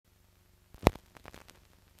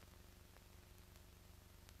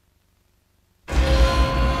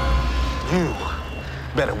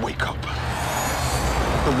better wake up.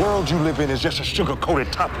 The world you live in is just a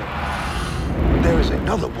sugar-coated topping. There is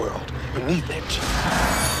another world beneath it.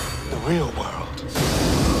 The real world.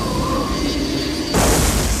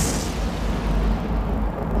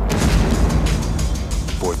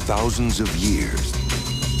 For thousands of years,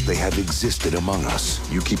 they have existed among us.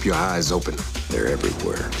 You keep your eyes open. They're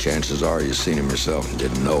everywhere. Chances are you've seen them yourself and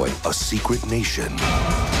didn't know it. A secret nation.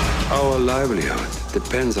 Our livelihood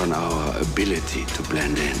depends on our ability to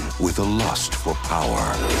blend in. With a lust for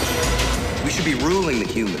power. We should be ruling the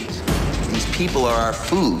humans. These people are our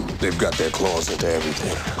food. They've got their claws into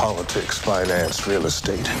everything. Politics, finance, real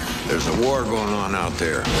estate. There's a war going on out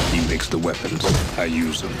there. He makes the weapons. I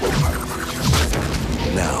use them.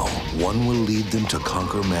 Now, one will lead them to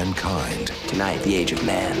conquer mankind. Tonight, the age of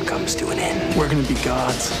man comes to an end. We're gonna be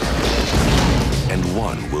gods. And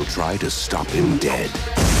one will try to stop him dead.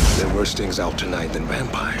 There are worse things out tonight than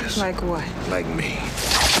vampires. Like what? Like me.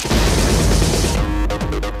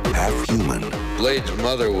 Half human. Blade's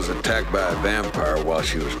mother was attacked by a vampire while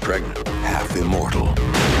she was pregnant. Half immortal.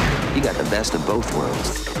 You got the best of both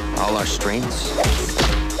worlds. All our strengths,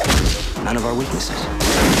 none of our weaknesses.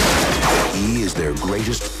 He is their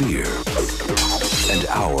greatest fear and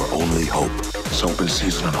our only hope. It's open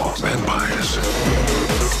season on all vampires.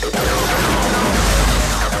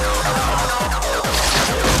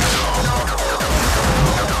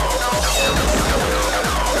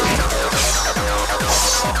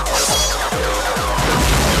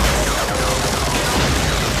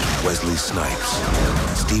 Wesley Snipes,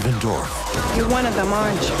 Stephen Dorff. You're one of them,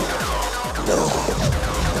 aren't you? No,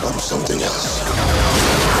 I'm something else.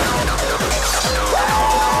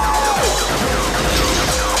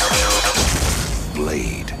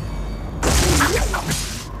 Blade.